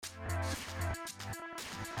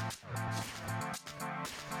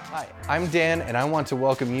Hi, I'm Dan, and I want to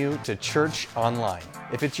welcome you to Church Online.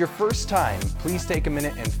 If it's your first time, please take a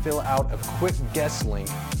minute and fill out a quick guest link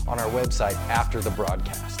on our website after the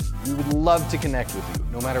broadcast. We would love to connect with you,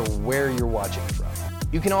 no matter where you're watching from.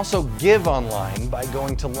 You can also give online by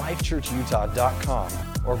going to lifechurchutah.com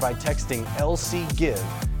or by texting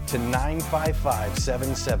LCGIVE to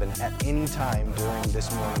 95577 at any time during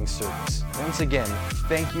this morning's service. Once again,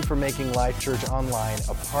 thank you for making Life Church Online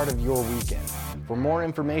a part of your weekend. For more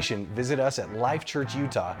information, visit us at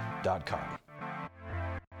lifechurchutah.com.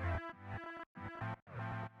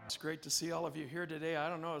 It's great to see all of you here today. I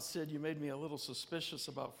don't know, Sid, you made me a little suspicious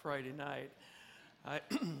about Friday night. I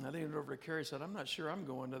think over to Carrie said, I'm not sure I'm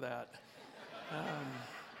going to that.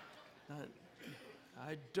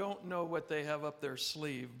 I don't know what they have up their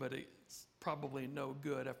sleeve, but it's probably no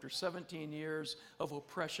good. After 17 years of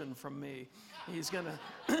oppression from me, he's gonna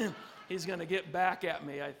get back at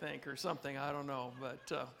me, I think, or something. I don't know,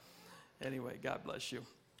 but anyway, God bless you.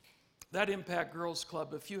 That Impact Girls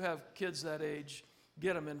Club, if you have kids that age,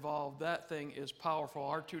 get them involved. That thing is powerful.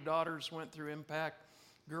 Our two daughters went through Impact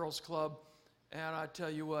Girls Club, and I tell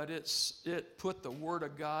you what, it put the Word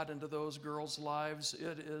of God into those girls' lives.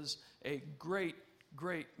 It is a great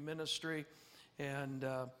ministry, and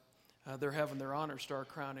they're having their Honor Star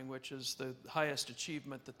crowning, which is the highest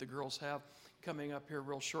achievement that the girls have, coming up here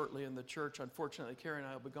real shortly in the church. Unfortunately, Carrie and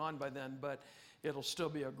I will be gone by then, but it'll still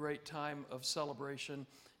be a great time of celebration.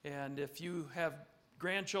 And if you have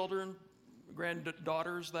grandchildren,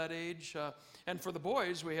 granddaughters that age, and for the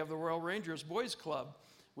boys, we have the Royal Rangers Boys Club,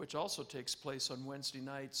 which also takes place on Wednesday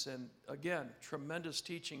nights. And again, tremendous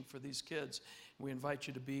teaching for these kids. We invite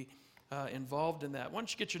you to be involved in that. Why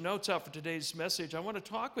don't you get your notes out for today's message? I want to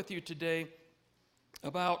talk with you today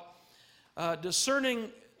about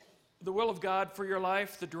discerning the will of God for your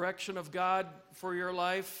life, the direction of God for your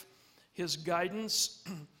life, His guidance.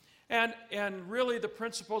 And really the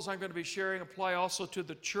principles I'm going to be sharing apply also to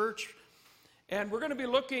the church. And we're going to be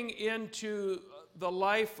looking into the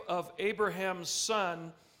life of Abraham's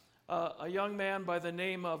son, a young man by the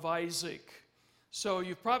name of Isaac. So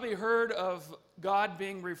you've probably heard of God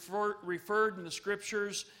being referred in the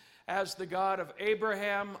scriptures as the God of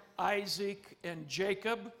Abraham, Isaac, and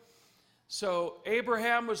Jacob. So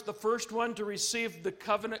Abraham was the first one to receive the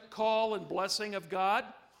covenant call and blessing of God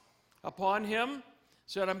upon him. He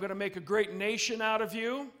said, I'm going to make a great nation out of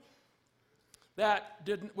you. That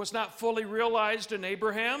was not fully realized in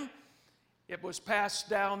Abraham. It was passed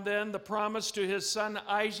down then, the promise to his son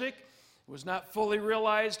Isaac. It was not fully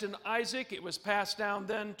realized in Isaac. It was passed down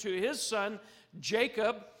then to his son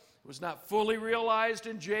Jacob. It was not fully realized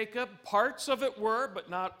in Jacob. Parts of it were, but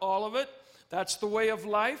not all of it. That's the way of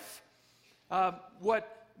life.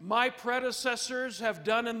 What my predecessors have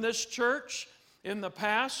done in this church in the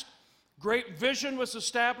past, great vision was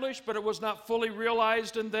established, but it was not fully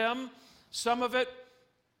realized in them. Some of it,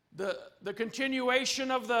 the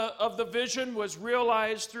continuation of the vision was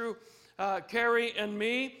realized through Carrie and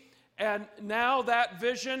me. And now that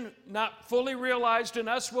vision, not fully realized in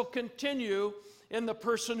us, will continue in the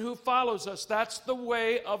person who follows us. That's the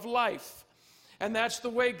way of life. And that's the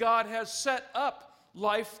way God has set up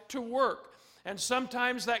life to work. And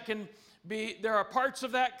sometimes that can be, there are parts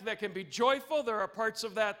of that that can be joyful. There are parts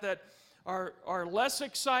of that that are less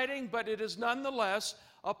exciting, but it is nonetheless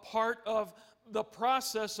a part of the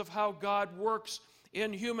process of how God works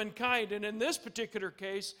in humankind. And in this particular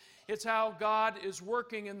case, it's how God is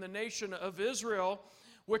working in the nation of Israel,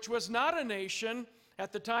 which was not a nation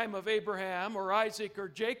at the time of Abraham or Isaac or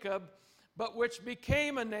Jacob, but which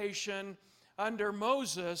became a nation under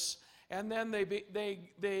Moses. And then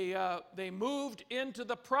they moved into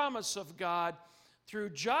the promise of God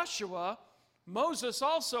through Joshua. Moses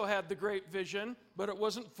also had the great vision, but it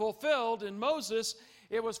wasn't fulfilled in Moses.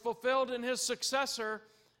 It was fulfilled in his successor,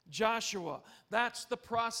 Joshua. That's the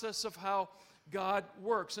process of how God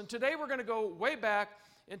works. And today we're going to go way back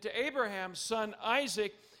into Abraham's son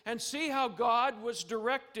Isaac and see how God was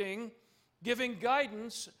directing, giving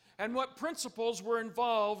guidance, and what principles were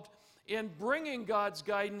involved in bringing God's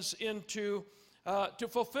guidance into to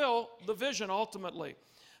fulfill the vision ultimately.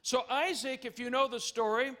 So Isaac, if you know the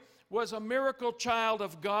story, was a miracle child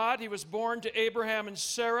of God. He was born to Abraham and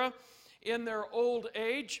Sarah in their old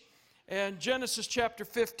age. And Genesis chapter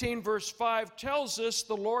 15, verse 5 tells us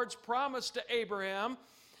the Lord's promise to Abraham.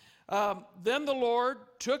 Then the Lord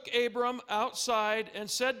took Abram outside and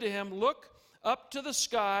said to him, look up to the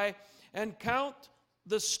sky and count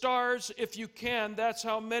the stars if you can. That's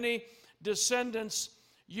how many descendants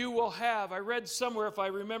you will have. I read somewhere, if I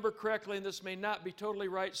remember correctly, and this may not be totally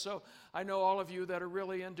right, so I know all of you that are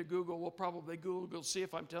really into Google will probably Google, see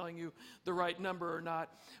if I'm telling you the right number or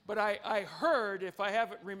not. But I heard, if I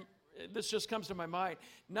haven't, this just comes to my mind,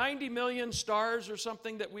 90 million stars or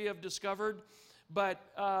something that we have discovered. But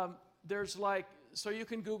there's like, so you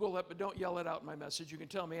can Google it, but don't yell it out in my message. You can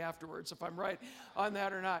tell me afterwards if I'm right on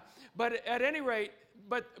that or not. But at any rate,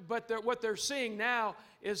 what they're seeing now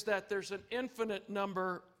is that there's an infinite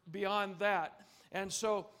number beyond that. And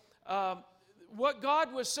so what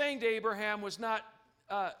God was saying to Abraham was not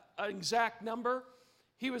an exact number.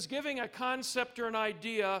 He was giving a concept or an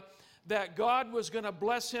idea that God was going to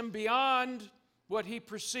bless him beyond what he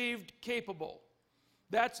perceived capable.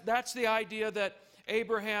 That's the idea that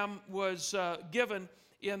Abraham was given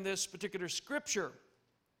in this particular scripture.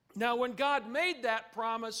 Now, when God made that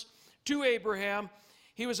promise to Abraham,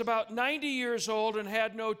 he was about 90 years old and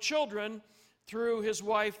had no children through his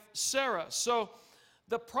wife Sarah. So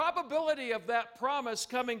the probability of that promise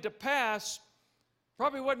coming to pass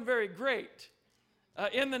probably wasn't very great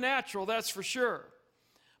in the natural, that's for sure.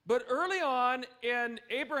 But early on in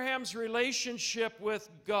Abraham's relationship with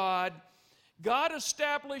God, God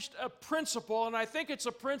established a principle, and I think it's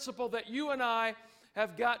a principle that you and I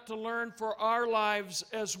have got to learn for our lives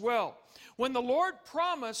as well. When the Lord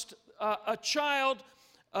promised a child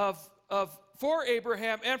for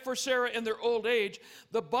Abraham and for Sarah in their old age,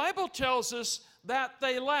 the Bible tells us that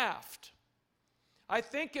they laughed. I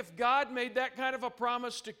think if God made that kind of a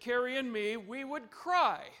promise to Carrie and me, we would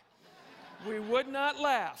cry. We would not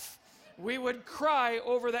laugh. We would cry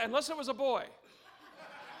over that, unless it was a boy.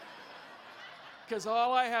 Because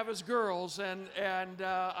all I have is girls, and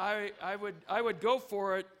I would go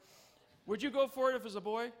for it. Would you go for it if it was a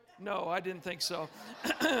boy? No, I didn't think so.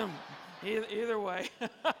 Either way.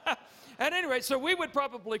 At any rate, so we would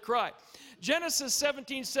probably cry. Genesis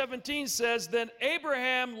 17:17 says, "Then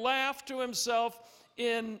Abraham laughed to himself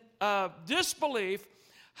in disbelief.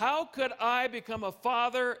 How could I become a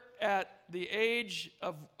father at the age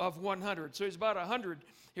of 100? So he's about 100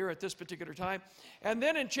 here at this particular time. And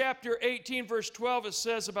then in chapter 18, verse 12, it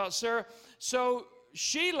says about Sarah, "So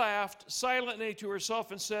she laughed silently to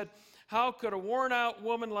herself and said, 'How could a worn-out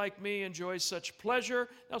woman like me enjoy such pleasure?'"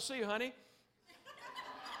 Now see, honey,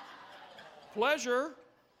 pleasure,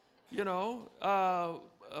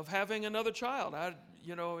 of having another child.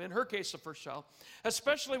 In her case, the first child.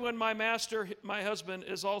 Especially when my master, my husband,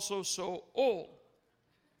 is also so old.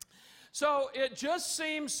 So it just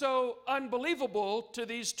seems so unbelievable to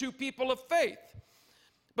these two people of faith.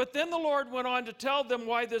 But then the Lord went on to tell them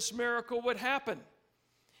why this miracle would happen.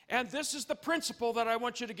 And this is the principle that I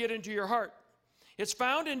want you to get into your heart. It's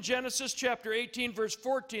found in Genesis chapter 18, verse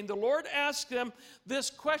 14. The Lord asked them this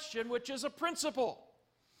question, which is a principle.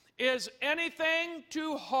 Is anything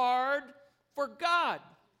too hard for God?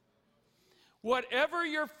 Whatever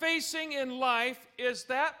you're facing in life, is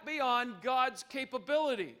that beyond God's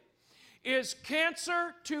capability? Is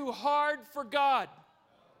cancer too hard for God?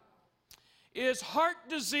 Is heart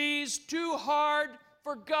disease too hard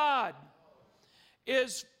for God?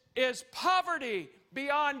 Is poverty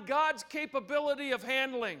beyond God's capability of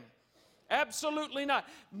handling? Absolutely not.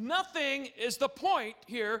 Nothing is the point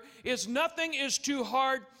here, is nothing is too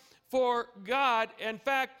hard for God. In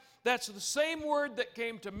fact, that's the same word that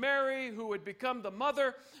came to Mary, who would become the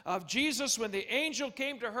mother of Jesus, when the angel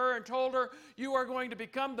came to her and told her, "You are going to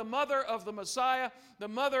become the mother of the Messiah, the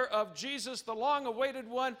mother of Jesus, the long-awaited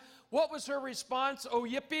one." What was her response? Oh,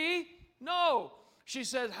 yippee? No. She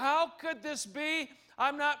said, "How could this be?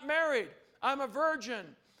 I'm not married. I'm a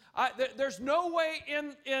virgin. There's no way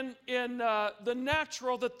in the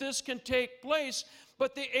natural that this can take place."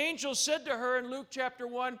 But the angel said to her in Luke chapter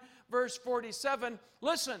 1, verse 47,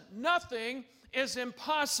 "Listen, nothing is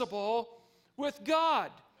impossible with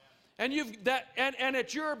God." And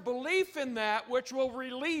it's your belief in that which will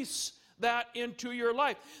release that into your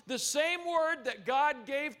life. The same word that God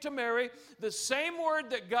gave to Mary, the same word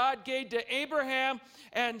that God gave to Abraham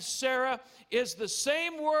and Sarah, is the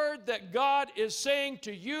same word that God is saying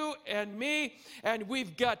to you and me. And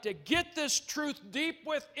we've got to get this truth deep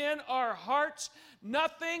within our hearts.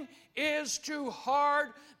 Nothing is too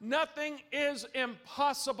hard. Nothing is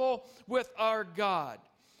impossible with our God.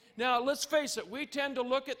 Now, let's face it, we tend to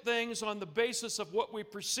look at things on the basis of what we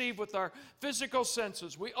perceive with our physical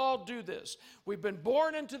senses. We all do this. We've been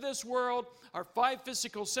born into this world. Our 5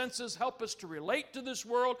 physical senses help us to relate to this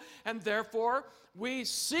world, and therefore, we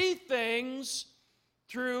see things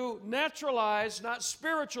through natural eyes, not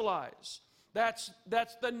spiritual eyes. That's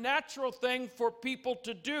the natural thing for people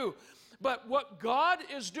to do. But what God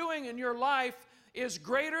is doing in your life is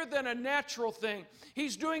greater than a natural thing.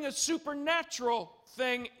 He's doing a supernatural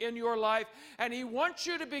thing in your life, and He wants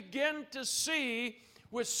you to begin to see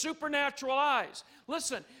with supernatural eyes.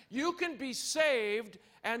 Listen, you can be saved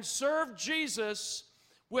and serve Jesus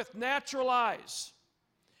with natural eyes.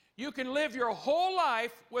 You can live your whole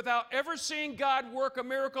life without ever seeing God work a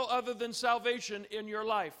miracle other than salvation in your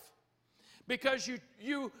life, because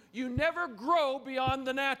you never grow beyond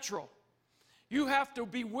the natural. You have to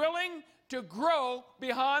be willing to grow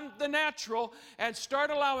beyond the natural and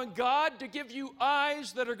start allowing God to give you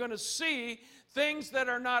eyes that are going to see things that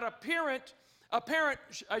are not apparent,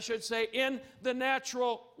 I should say, in the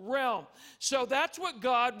natural realm. So that's what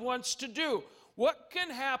God wants to do. What can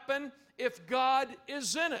happen if God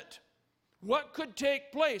is in it? What could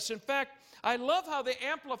take place? In fact, I love how the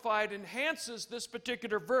Amplified enhances this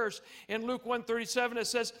particular verse in Luke 1:37. It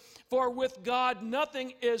says, "For with God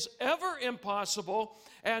nothing is ever impossible,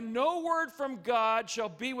 and no word from God shall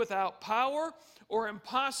be without power or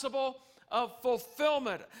impossible of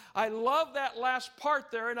fulfillment." I love that last part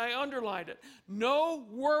there, and I underlined it. No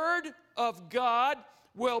word of God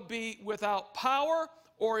will be without power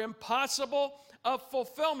or impossible of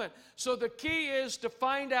fulfillment. So the key is to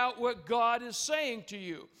find out what God is saying to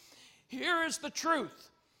you. Here is the truth.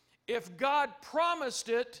 If God promised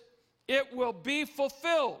it, it will be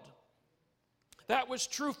fulfilled. That was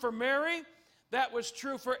true for Mary. That was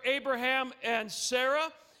true for Abraham and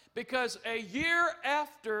Sarah, because a year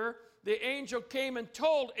after the angel came and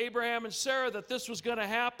told Abraham and Sarah that this was going to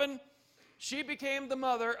happen, she became the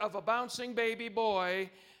mother of a bouncing baby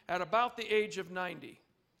boy at about the age of 90.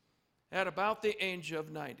 At about the age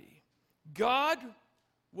of 90. God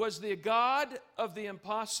was the God of the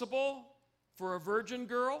impossible for a virgin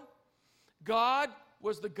girl. God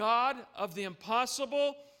was the God of the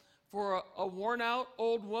impossible for a worn-out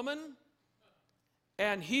old woman.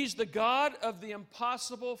 And He's the God of the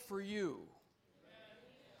impossible for you.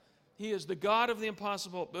 He is the God of the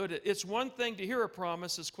impossible. But it's one thing to hear a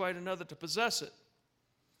promise, it's quite another to possess it.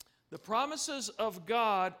 The promises of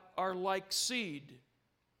God are like seed.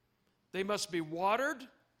 They must be watered.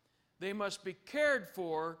 They must be cared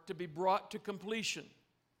for to be brought to completion.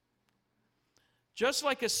 Just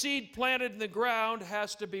like a seed planted in the ground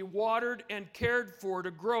has to be watered and cared for to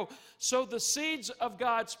grow, so the seeds of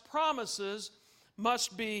God's promises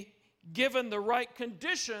must be given the right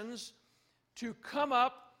conditions to come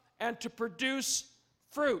up and to produce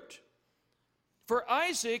fruit. For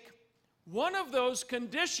Isaac, one of those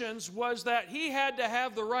conditions was that he had to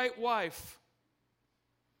have the right wife.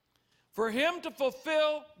 For him to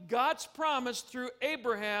fulfill God's promise through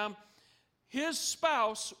Abraham, his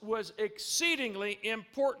spouse was exceedingly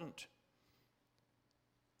important.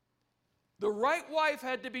 The right wife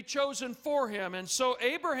had to be chosen for him, and so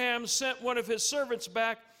Abraham sent one of his servants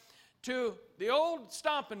back to the old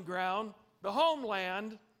stomping ground, the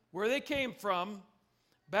homeland where they came from,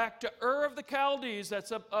 back to Ur of the Chaldees,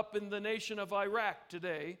 that's up in the nation of Iraq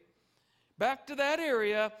today, back to that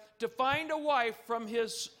area to find a wife from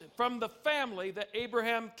the family that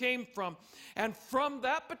Abraham came from. And from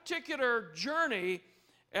that particular journey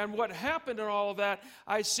and what happened and all of that,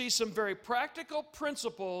 I see some very practical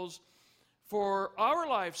principles for our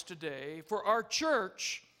lives today, for our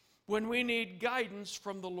church, when we need guidance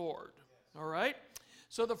from the Lord. All right?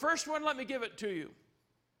 So the first one, let me give it to you.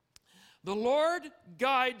 The Lord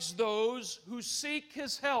guides those who seek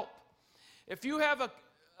His help. If you have a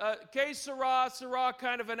que sera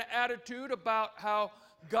kind of an attitude about how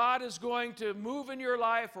God is going to move in your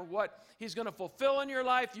life or what He's going to fulfill in your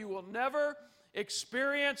life, you will never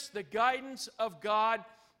experience the guidance of God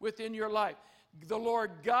within your life. The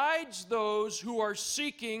Lord guides those who are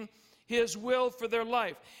seeking His will for their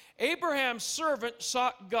life. Abraham's servant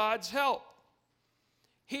sought God's help.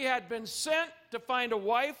 He had been sent to find a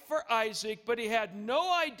wife for Isaac, but he had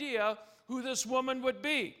no idea who this woman would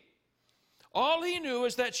be. All he knew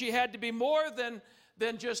is that she had to be more than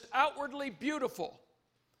just outwardly beautiful.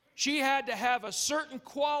 She had to have a certain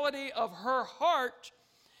quality of her heart.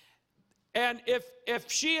 And if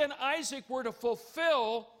she and Isaac were to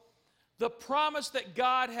fulfill the promise that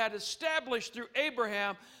God had established through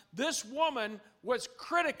Abraham, this woman was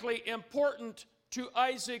critically important to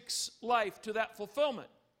Isaac's life, to that fulfillment.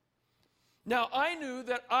 Now, I knew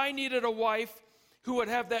that I needed a wife who would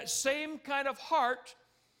have that same kind of heart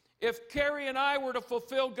if Carrie and I were to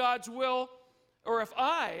fulfill God's will, or if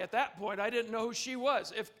I, at that point, I didn't know who she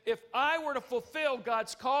was. If I were to fulfill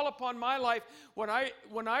God's call upon my life, when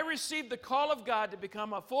I received the call of God to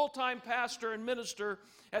become a full-time pastor and minister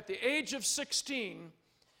at the age of 16,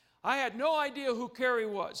 I had no idea who Carrie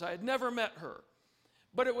was. I had never met her.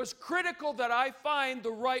 But it was critical that I find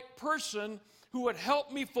the right person who would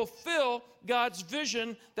help me fulfill God's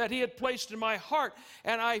vision that he had placed in my heart.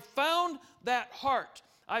 And I found that heart.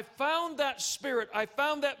 I found that spirit. I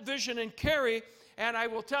found that vision in Carrie. And I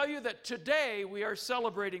will tell you that today we are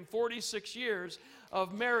celebrating 46 years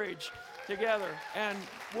of marriage together and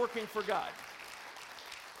working for God.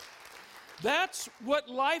 That's what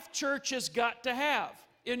Life Church has got to have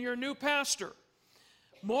in your new pastor.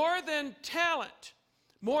 More than talent,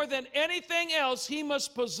 more than anything else, he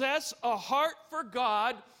must possess a heart for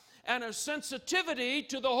God and a sensitivity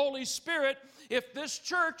to the Holy Spirit if this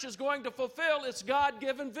church is going to fulfill its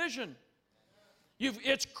God-given vision.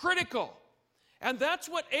 It's critical. And that's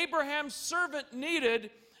what Abraham's servant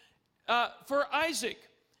needed for Isaac.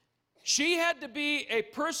 She had to be a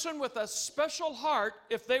person with a special heart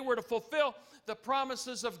if they were to fulfill the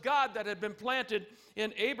promises of God that had been planted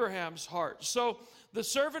in Abraham's heart. So the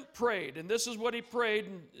servant prayed, and this is what he prayed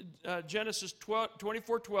in Genesis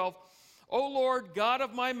 24:12. O Lord, God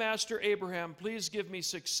of my master Abraham, please give me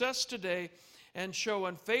success today and show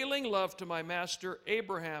unfailing love to my master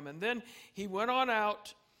Abraham. And then he went on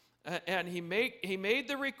out and he made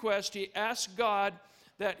the request. He asked God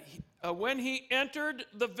that when he entered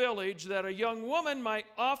the village, that a young woman might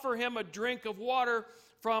offer him a drink of water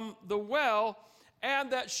from the well,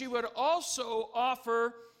 and that she would also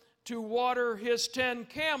offer to water his 10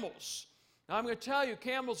 camels. Now I'm going to tell you,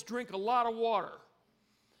 camels drink a lot of water,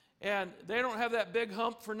 and they don't have that big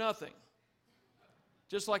hump for nothing.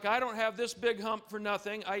 Just like I don't have this big hump for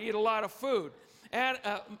nothing, I eat a lot of food. And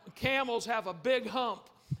camels have a big hump,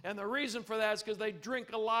 and the reason for that is because they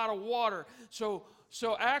drink a lot of water. So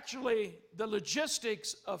actually, the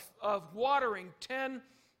logistics of watering 10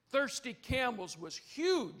 thirsty camels was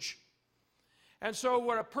huge. And so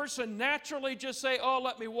would a person naturally just say, oh,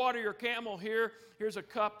 let me water your camel here. Here's a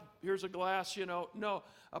cup, here's a glass, No,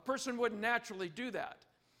 a person wouldn't naturally do that.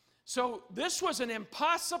 So this was an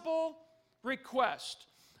impossible request.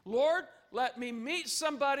 Lord, let me meet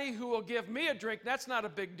somebody who will give me a drink. That's not a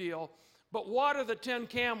big deal. But water the 10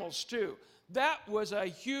 camels too. That was a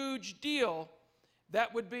huge deal.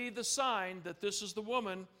 That would be the sign that this is the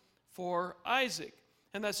woman for Isaac.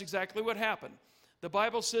 And that's exactly what happened. The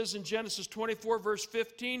Bible says in Genesis 24, verse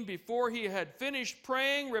 15, before he had finished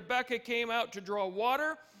praying, Rebekah came out to draw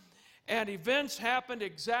water, and events happened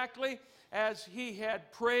exactly as he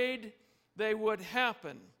had prayed they would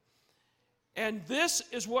happen. And this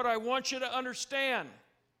is what I want you to understand.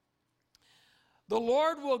 The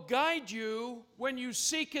Lord will guide you when you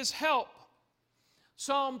seek his help.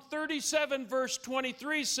 Psalm 37, verse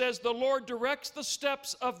 23 says, the Lord directs the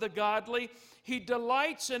steps of the godly. He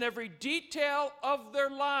delights in every detail of their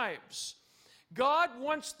lives. God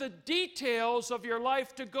wants the details of your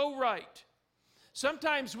life to go right.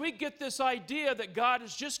 Sometimes we get this idea that God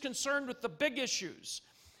is just concerned with the big issues.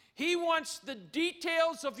 He wants the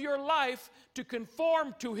details of your life to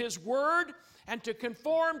conform to his word and to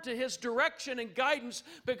conform to his direction and guidance,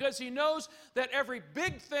 because he knows that every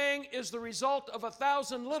big thing is the result of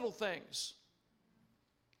 1,000 little things.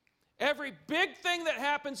 Every big thing that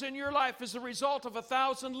happens in your life is the result of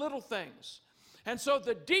 1,000 little things. And so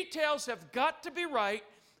the details have got to be right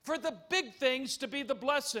for the big things to be the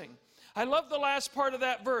blessing. I love the last part of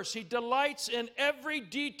that verse. He delights in every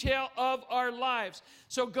detail of our lives.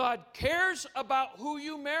 So God cares about who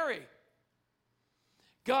you marry.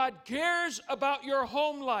 God cares about your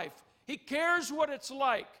home life. He cares what it's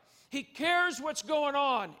like. He cares what's going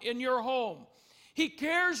on in your home. He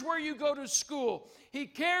cares where you go to school. He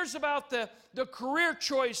cares about the career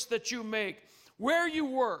choice that you make, where you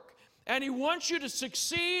work. And he wants you to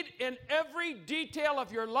succeed in every detail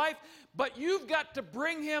of your life, but you've got to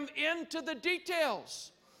bring him into the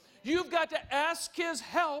details. You've got to ask his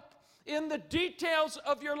help in the details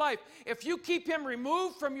of your life. If you keep him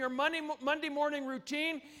removed from your Monday morning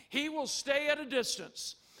routine, he will stay at a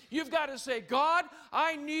distance. You've got to say, God,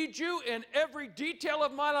 I need you in every detail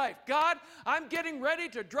of my life. God, I'm getting ready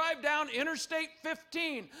to drive down Interstate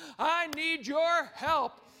 15. I need your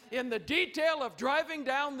help in the detail of driving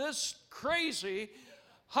down this crazy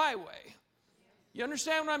highway. You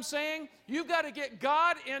understand what I'm saying? You've got to get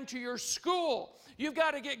God into your school. You've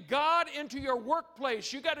got to get God into your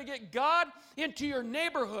workplace. You've got to get God into your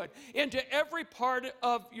neighborhood, into every part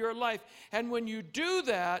of your life. And when you do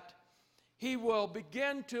that, he will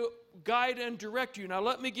begin to guide and direct you. Now,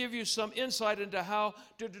 let me give you some insight into how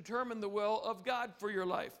to determine the will of God for your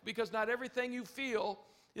life, because not everything you feel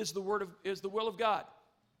is the will of God.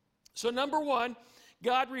 So, number one,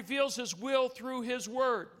 God reveals his will through his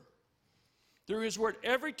word. Through his word.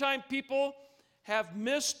 Every time people have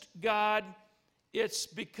missed God, it's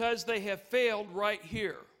because they have failed right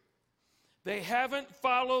here. They haven't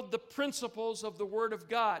followed the principles of the Word of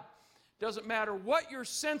God. Doesn't matter what you're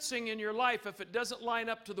sensing in your life, if it doesn't line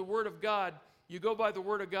up to the Word of God, you go by the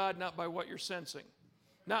Word of God, not by what you're sensing,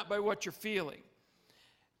 not by what you're feeling.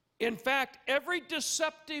 In fact, every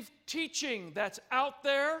deceptive teaching that's out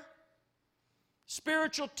there,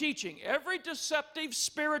 spiritual teaching, every deceptive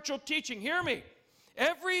spiritual teaching, hear me,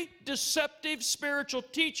 every deceptive spiritual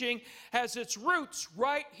teaching has its roots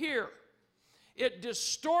right here. It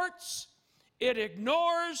distorts, it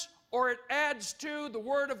ignores, or it adds to the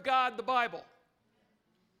Word of God, the Bible.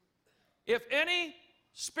 If any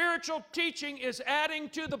spiritual teaching is adding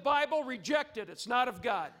to the Bible, reject it. It's not of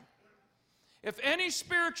God. If any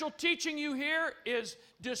spiritual teaching you hear is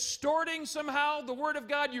distorting somehow the Word of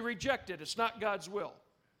God, you reject it. It's not God's will.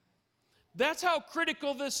 That's how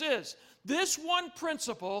critical this is. This one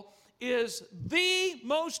principle is the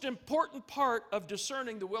most important part of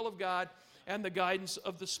discerning the will of God and the guidance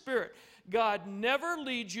of the Spirit. God never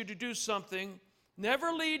leads you to do something,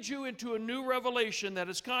 never leads you into a new revelation that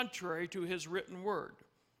is contrary to His written Word,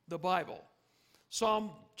 the Bible.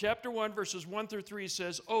 Psalm chapter 1, verses 1 through 3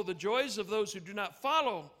 says, "Oh, the joys of those who do not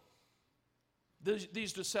follow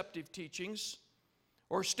these deceptive teachings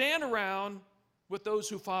or stand around with those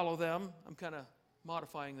who follow them." I'm kind of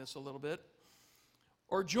modifying this a little bit.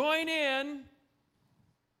 Or join in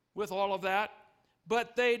with all of that.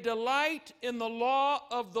 "But they delight in the law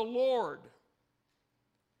of the Lord,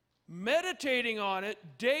 meditating on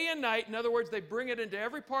it day and night." In other words, they bring it into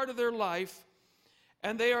every part of their life.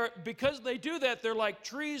 And because they do that, they're like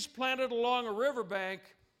trees planted along a riverbank.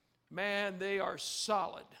 Man, they are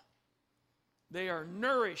solid. They are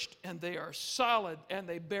nourished and they are solid and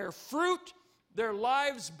they bear fruit. Their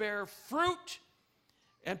lives bear fruit.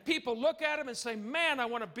 And people look at them and say, "Man, I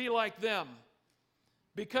want to be like them."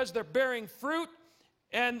 Because they're bearing fruit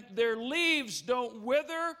and their leaves don't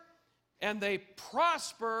wither and they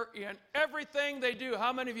prosper in everything they do.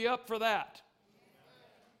 How many of you up for that?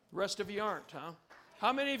 The rest of you aren't, huh?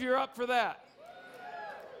 How many of you are up for that?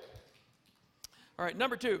 All right,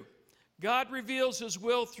 number 2. God reveals His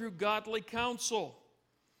will through godly counsel.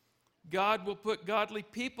 God will put godly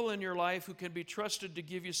people in your life who can be trusted to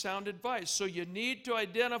give you sound advice. So you need to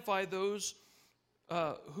identify those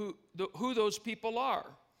who those people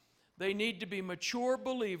are. They need to be mature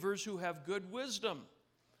believers who have good wisdom.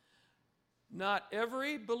 Not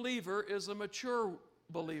every believer is a mature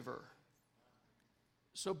believer.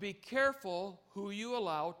 So be careful who you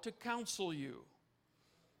allow to counsel you.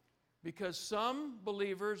 Because some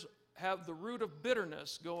believers have the root of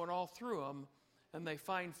bitterness going all through them, and they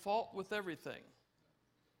find fault with everything.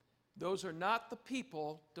 Those are not the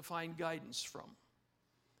people to find guidance from.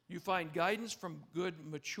 You find guidance from good,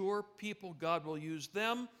 mature people. God will use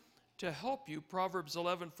them to help you. Proverbs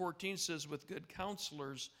 11:14 says, "With good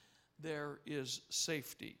counselors there is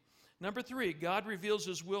safety." Number 3, God reveals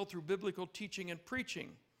His will through biblical teaching and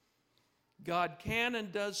preaching. God can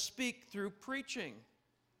and does speak through preaching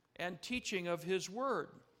and teaching of His Word.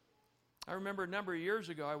 I remember a number of years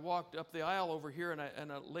ago, I walked up the aisle over here,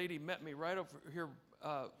 and a lady met me right over here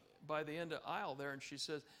by the end of the aisle there, and she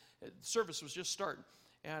says, the service was just starting,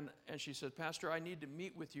 and she said, "Pastor, I need to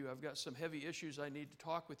meet with you. I've got some heavy issues I need to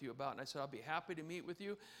talk with you about." And I said, "I'll be happy to meet with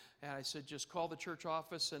you." And I said, "Just call the church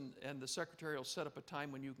office, and the secretary will set up a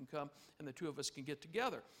time when you can come, and the two of us can get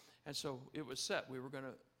together." And so it was set.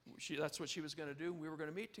 That's what she was going to do. We were going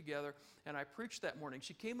to meet together, and I preached that morning.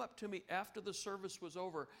 She came up to me after the service was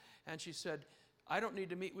over, and she said, "I don't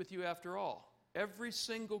need to meet with you after all. Every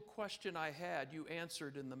single question I had, you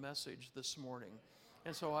answered in the message this morning.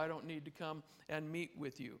 And so I don't need to come and meet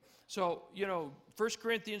with you." So, 1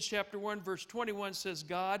 Corinthians chapter 1, verse 21 says,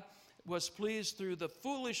 "God was pleased through the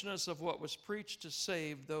foolishness of what was preached to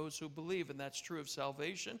save those who believe." And that's true of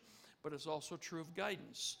salvation, but it's also true of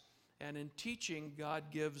guidance. And in teaching, God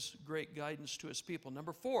gives great guidance to His people.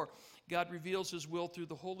 Number 4, God reveals His will through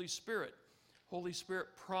the Holy Spirit. Holy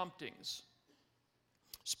Spirit promptings.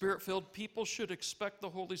 Spirit-filled people should expect the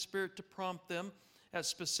Holy Spirit to prompt them at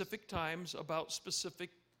specific times about specific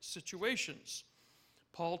situations.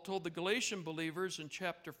 Paul told the Galatian believers in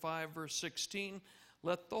chapter 5, verse 16,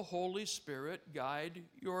 "Let the Holy Spirit guide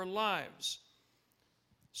your lives."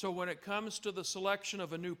 So when it comes to the selection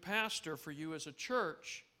of a new pastor for you as a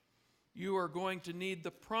church, you are going to need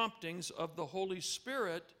the promptings of the Holy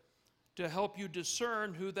Spirit to help you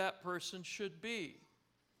discern who that person should be.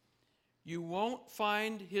 You won't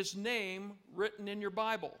find his name written in your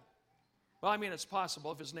Bible. Well, I mean, it's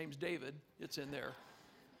possible. If his name's David, it's in there.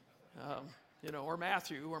 Or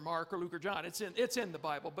Matthew, or Mark, or Luke, or John. It's in the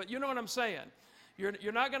Bible. But you know what I'm saying.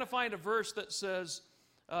 You're not going to find a verse that says,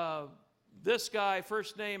 this guy,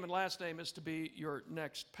 first name and last name, is to be your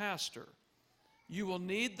next pastor. You will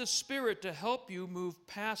need the Spirit to help you move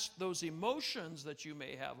past those emotions that you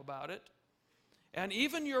may have about it, and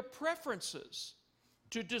even your preferences,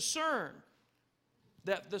 to discern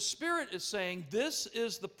that the Spirit is saying, this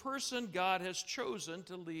is the person God has chosen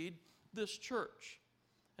to lead this church.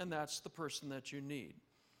 And that's the person that you need.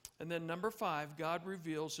 And then number 5, God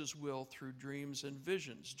reveals his will through dreams and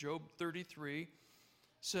visions. Job 33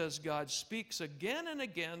 says God speaks again and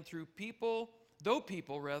again through people, though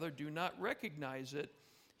people do not recognize it.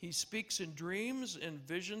 He speaks in dreams and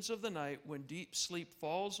visions of the night when deep sleep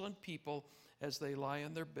falls on people as they lie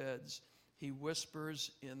in their beds. He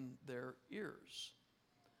whispers in their ears.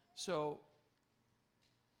 So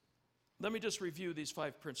let me just review these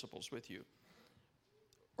 5 principles with you.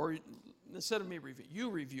 Or instead of me review, you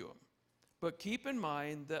review them. But keep in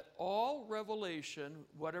mind that all revelation,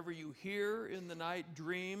 whatever you hear in the night,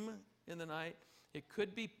 dream in the night, it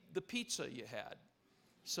could be the pizza you had.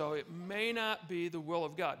 So it may not be the will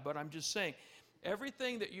of God. But I'm just saying,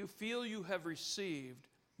 everything that you feel you have received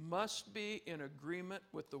must be in agreement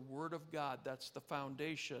with the Word of God. That's the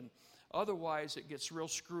foundation. Otherwise, it gets real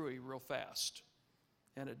screwy real fast,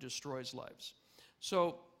 and it destroys lives.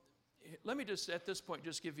 So let me just, at this point,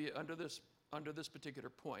 just give you, under this particular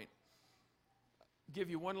point, give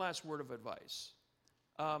you one last word of advice.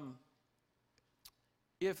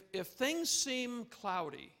 If things seem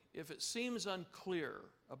cloudy, if it seems unclear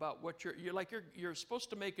about what you're supposed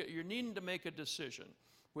to make you're needing to make a decision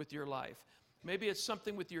with your life. Maybe it's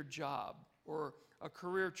something with your job or a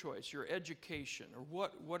career choice, your education, or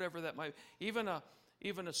whatever that might be.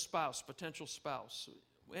 Even a spouse, potential spouse,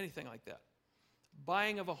 anything like that.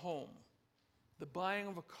 Buying of a home, the buying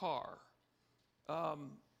of a car.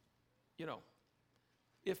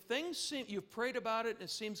 If things seem, you've prayed about it and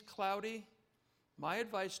it seems cloudy, my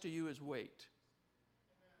advice to you is wait.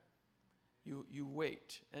 You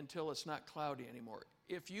wait until it's not cloudy anymore.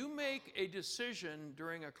 If you make a decision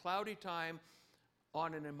during a cloudy time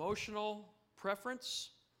on an emotional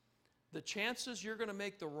preference, the chances you're going to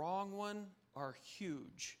make the wrong one are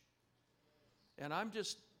huge. And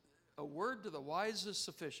a word to the wise is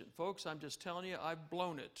sufficient. Folks, I'm just telling you, I've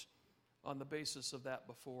blown it on the basis of that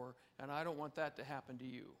before, and I don't want that to happen to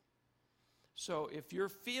you. So if you're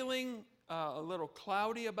feeling a little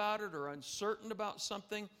cloudy about it or uncertain about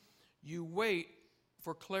something, you wait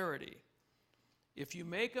for clarity. If you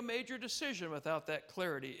make a major decision without that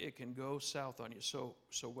clarity, it can go south on you. So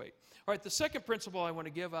wait. All right, the second principle I want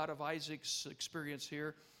to give out of Isaac's experience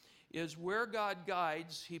here is where God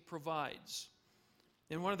guides, he provides.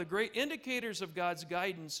 And one of the great indicators of God's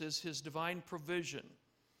guidance is his divine provision.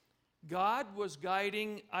 God was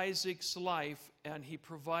guiding Isaac's life, and he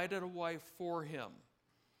provided a wife for him.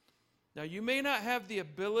 Now, you may not have the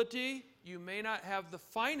ability, you may not have the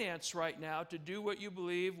finance right now to do what you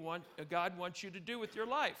believe God wants you to do with your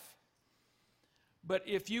life. But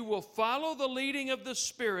if you will follow the leading of the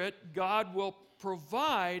Spirit, God will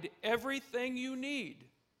provide everything you need.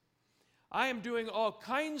 I am doing all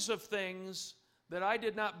kinds of things that I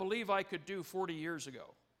did not believe I could do 40 years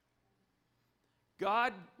ago.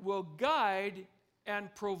 God will guide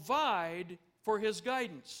and provide for his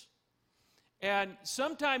guidance. And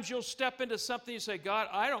sometimes you'll step into something and say, God,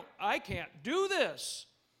 I can't do this.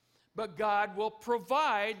 But God will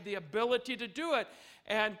provide the ability to do it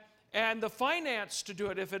and the finance to do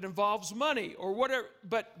it if it involves money or whatever.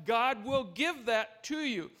 But God will give that to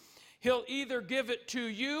you. He'll either give it to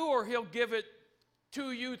you or he'll give it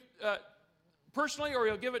to you personally, or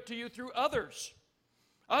he'll give it to you through others.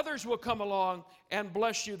 Others will come along and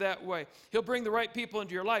bless you that way. He'll bring the right people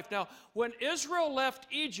into your life. Now, when Israel left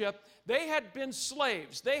Egypt, they had been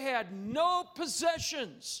slaves. They had no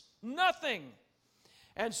possessions, nothing.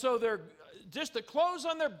 And so they're just the clothes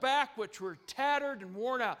on their back, which were tattered and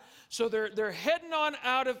worn out. So they're heading on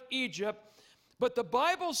out of Egypt. But the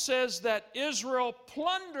Bible says that Israel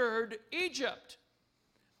plundered Egypt.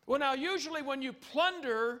 Well, now, usually when you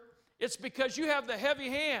plunder, it's because you have the heavy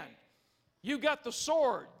hand. You got the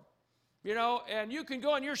sword, and you can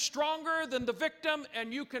go and you're stronger than the victim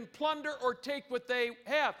and you can plunder or take what they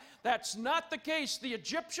have. That's not the case. The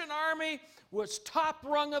Egyptian army was top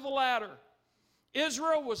rung of the ladder.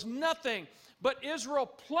 Israel was nothing, but Israel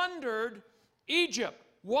plundered Egypt.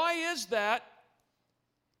 Why is that?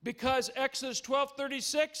 Because Exodus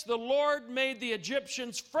 12:36, the Lord made the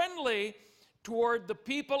Egyptians friendly toward the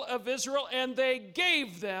people of Israel, and they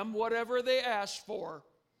gave them whatever they asked for.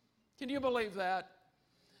 Can you believe that?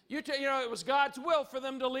 It was God's will for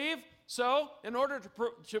them to leave. So, in order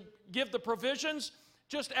to give the provisions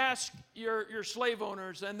just ask your slave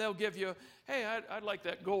owners, and they'll give you, hey, I'd like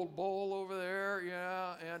that gold bowl over there,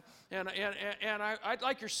 yeah, and I'd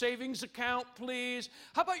like your savings account, please.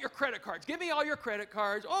 How about your credit cards? Give me all your credit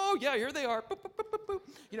cards. Oh, yeah, here they are. Boop, boop, boop, boop, boop.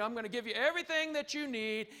 You know, I'm going to give you everything that you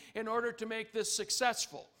need in order to make this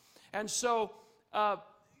successful. And so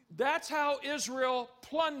that's how Israel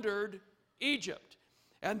plundered Egypt.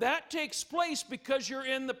 And that takes place because you're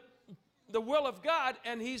in the will of God,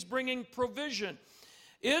 and he's bringing provision.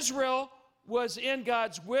 Israel was in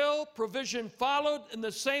God's will, provision followed, and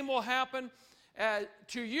the same will happen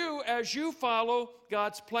to you as you follow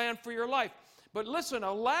God's plan for your life. But listen,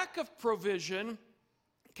 a lack of provision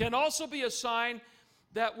can also be a sign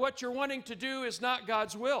that what you're wanting to do is not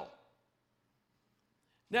God's will.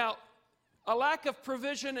 Now, a lack of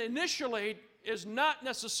provision initially is not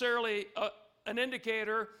necessarily an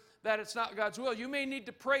indicator that it's not God's will. You may need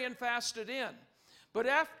to pray and fast it in. But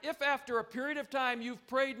if after a period of time you've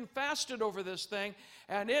prayed and fasted over this thing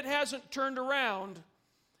and it hasn't turned around,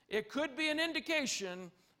 it could be an indication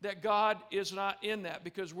that God is not in that,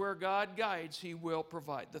 because where God guides, he will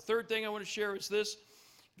provide. The third thing I want to share is this: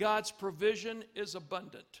 God's provision is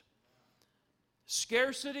abundant.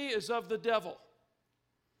 Scarcity is of the devil.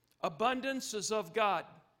 Abundance is of God.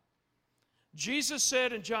 Jesus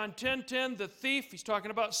said in John 10:10, the thief, he's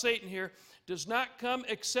talking about Satan here, does not come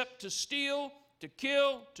except to steal, to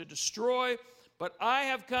kill, to destroy, but I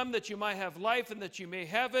have come that you might have life and that you may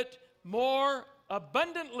have it more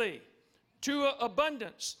abundantly, to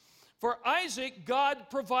abundance. For Isaac, God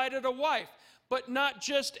provided a wife, but not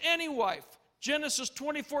just any wife. Genesis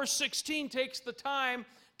 24:16 takes the time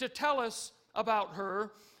to tell us about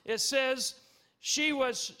her. It says, she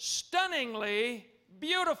was stunningly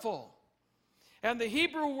beautiful. And the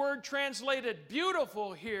Hebrew word translated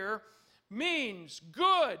beautiful here means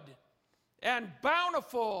good and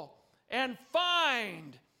bountiful and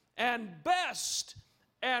fine and best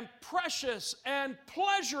and precious and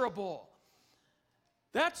pleasurable.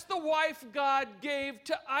 That's the wife God gave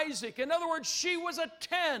to Isaac. In other words, she was a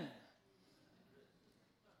 10.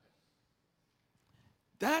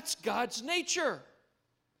 That's God's nature.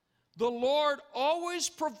 The Lord always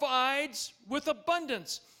provides with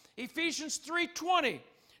abundance. Ephesians 3:20.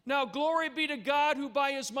 Now glory be to God, who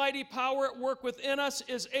by his mighty power at work within us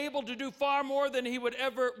is able to do far more than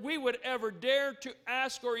we would ever dare to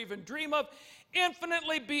ask or even dream of,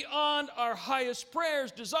 infinitely beyond our highest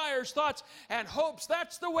prayers, desires, thoughts, and hopes.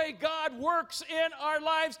 That's the way God works in our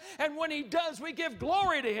lives, and when he does, we give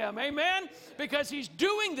glory to him. Amen? Because he's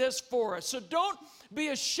doing this for us. So don't be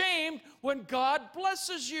ashamed when God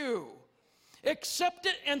blesses you. Accept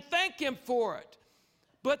it and thank him for it.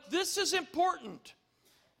 But this is important.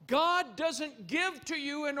 God doesn't give to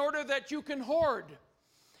you in order that you can hoard.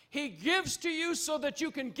 He gives to you so that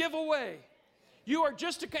you can give away. You are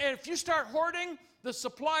just and if you start hoarding, the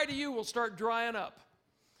supply to you will start drying up.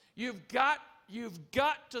 You've got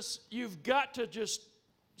to just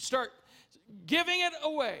start giving it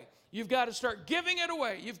away. You've got to start giving it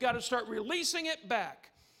away. You've got to start releasing it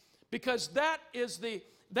back, because that is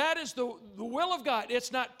the will of God.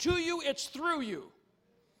 It's not to you, it's through you.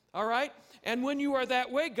 All right? And when you are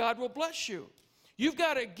that way, God will bless you. You've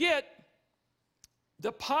got to get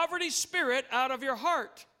the poverty spirit out of your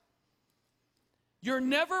heart. You're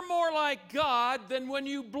never more like God than when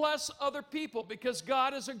you bless other people, because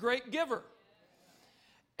God is a great giver.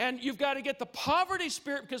 And you've got to get the poverty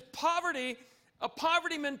spirit, because a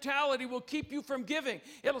poverty mentality will keep you from giving.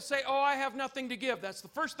 It'll say, oh, I have nothing to give. That's the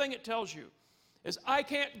first thing it tells you, is I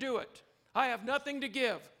can't do it. I have nothing to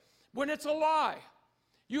give. When it's a lie.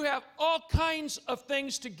 You have all kinds of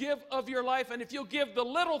things to give of your life, and if you'll give the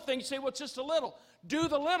little things, say, well, it's just a little. Do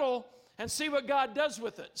the little and see what God does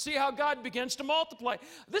with it. See how God begins to multiply.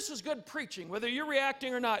 This is good preaching, whether you're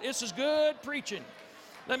reacting or not. This is good preaching.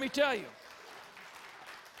 Let me tell you.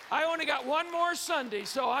 I only got one more Sunday,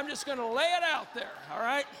 so I'm just going to lay it out there, all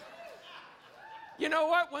right? You know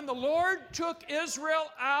what? When the Lord took Israel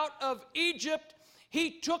out of Egypt, he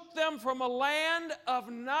took them from a land of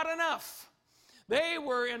not enough. They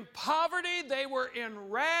were in poverty. They were in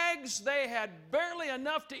rags. They had barely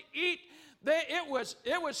enough to eat. It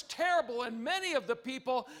was terrible, and many of the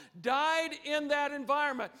people died in that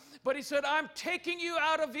environment. But he said, I'm taking you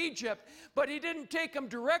out of Egypt. But he didn't take them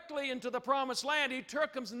directly into the promised land. He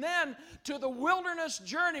took them then to the wilderness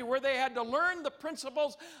journey, where they had to learn the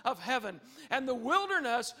principles of heaven. And the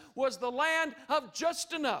wilderness was the land of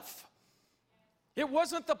just enough. It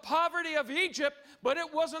wasn't the poverty of Egypt, but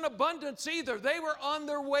it wasn't abundance either. They were on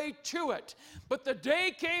their way to it. But the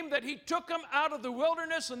day came that he took them out of the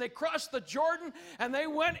wilderness, and they crossed the Jordan, and they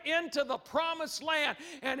went into the promised land.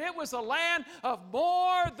 And it was a land of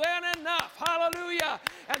more than enough. Hallelujah.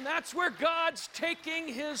 And that's where God's taking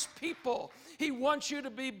his people. He wants you to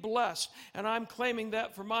be blessed. And I'm claiming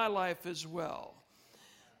that for my life as well.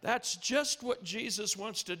 That's just what Jesus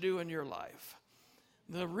wants to do in your life.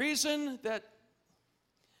 The reason that,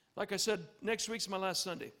 like I said, next week's my last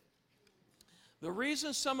Sunday. The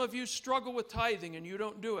reason some of you struggle with tithing and you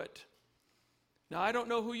don't do it. Now, I don't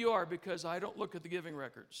know who you are because I don't look at the giving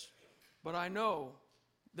records. But I know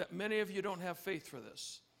that many of you don't have faith for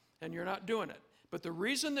this and you're not doing it. But the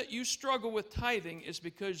reason that you struggle with tithing is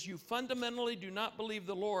because you fundamentally do not believe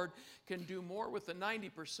the Lord can do more with the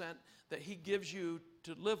 90% that he gives you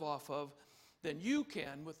to live off of than you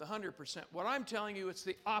can with the 100%. What I'm telling you, it's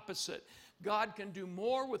the opposite. God can do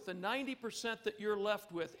more with the 90% that you're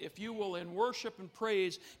left with if you will, in worship and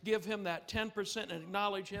praise, give him that 10% and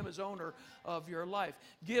acknowledge him as owner of your life.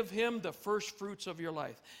 Give him the first fruits of your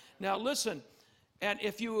life. Now listen, and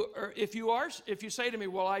if you say to me,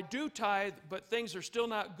 well, I do tithe, but things are still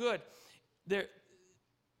not good,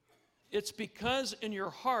 it's because in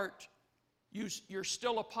your heart you're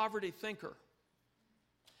still a poverty thinker.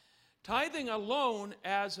 Tithing alone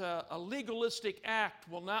as a legalistic act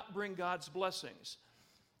will not bring God's blessings.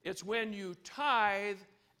 It's when you tithe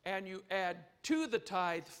and you add to the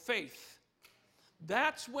tithe faith.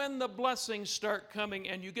 That's when the blessings start coming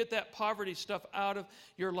and you get that poverty stuff out of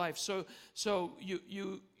your life. So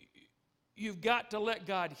you've got to let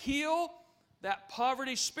God heal that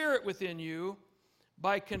poverty spirit within you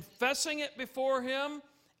by confessing it before him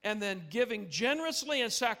and then giving generously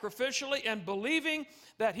and sacrificially and believing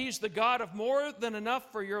that he's the God of more than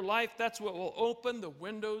enough for your life. That's what will open the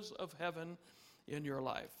windows of heaven in your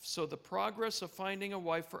life. So the progress of finding a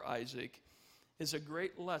wife for Isaac is a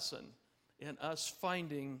great lesson in us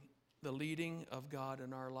finding the leading of God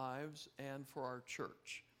in our lives and for our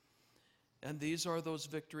church. And these are those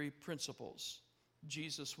victory principles.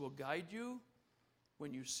 Jesus will guide you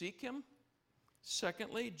when you seek him.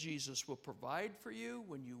 Secondly, Jesus will provide for you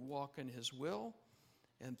when you walk in his will.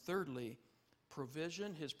 And thirdly,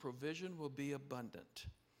 his provision will be abundant,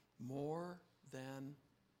 more than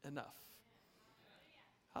enough.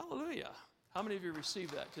 Hallelujah. How many of you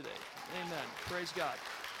received that today? Amen. Praise God.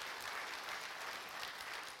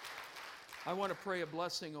 I want to pray a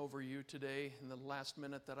blessing over you today in the last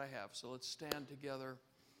minute that I have. So let's stand together.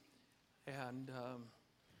 And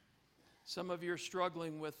some of you are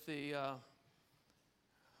struggling with the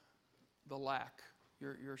lack.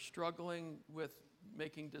 You're struggling with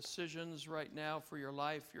making decisions right now for your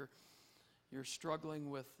life. You're struggling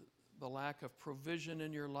with the lack of provision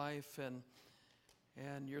in your life,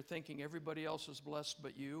 and you're thinking everybody else is blessed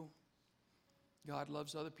but you. God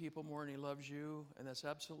loves other people more than he loves you, and that's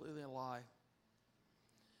absolutely a lie.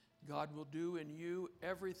 God will do in you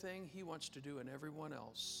everything he wants to do in everyone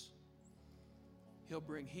else. He'll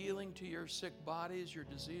bring healing to your sick bodies, your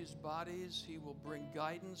diseased bodies. He will bring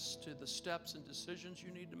guidance to the steps and decisions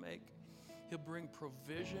you need to make. He'll bring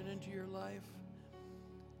provision into your life.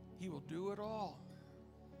 He will do it all.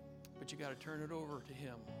 But you got to turn it over to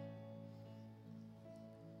him.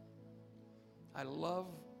 I love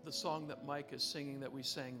the song that Mike is singing that we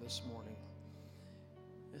sang this morning.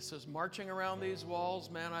 It says, marching around these walls,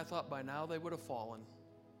 man, I thought by now they would have fallen.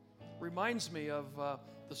 Reminds me of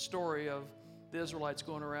the story of the Israelites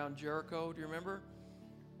going around Jericho. Do you remember?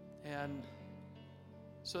 And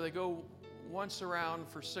so they go once around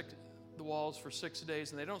the walls for 6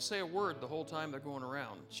 days, and they don't say a word the whole time they're going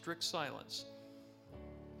around. Strict silence.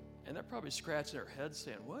 And they're probably scratching their heads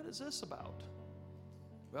saying, what is this about?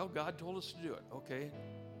 Well, God told us to do it. Okay.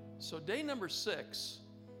 So day number 6,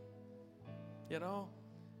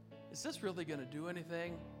 is this really going to do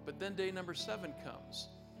anything? But then day number 7 comes.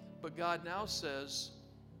 But God now says,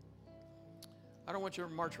 I don't want you to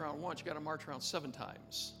march around once. You got to march around 7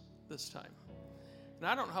 times this time. And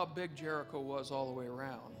I don't know how big Jericho was all the way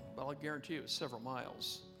around, but I'll guarantee you it was several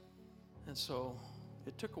miles. And so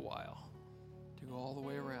it took a while to go all the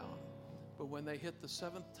way around. But when they hit the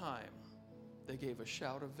 7th time, they gave a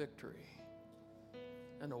shout of victory.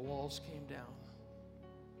 And the walls came down.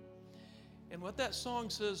 And what that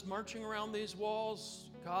song says, marching around these walls,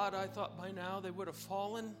 God, I thought by now they would have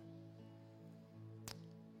fallen.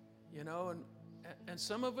 And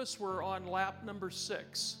some of us were on lap number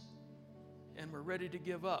 6, and we're ready to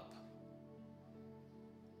give up.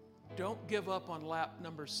 Don't give up on lap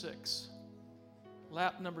number 6.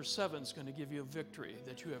 Lap number 7 is going to give you a victory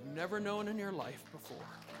that you have never known in your life before.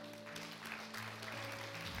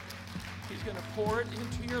 He's going to pour it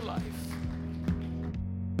into your life.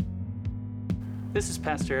 This is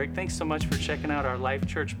Pastor Eric. Thanks so much for checking out our Life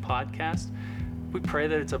Church podcast. We pray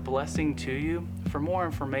that it's a blessing to you. For more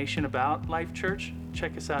information about Life Church,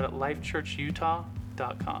 check us out at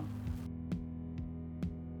lifechurchutah.com.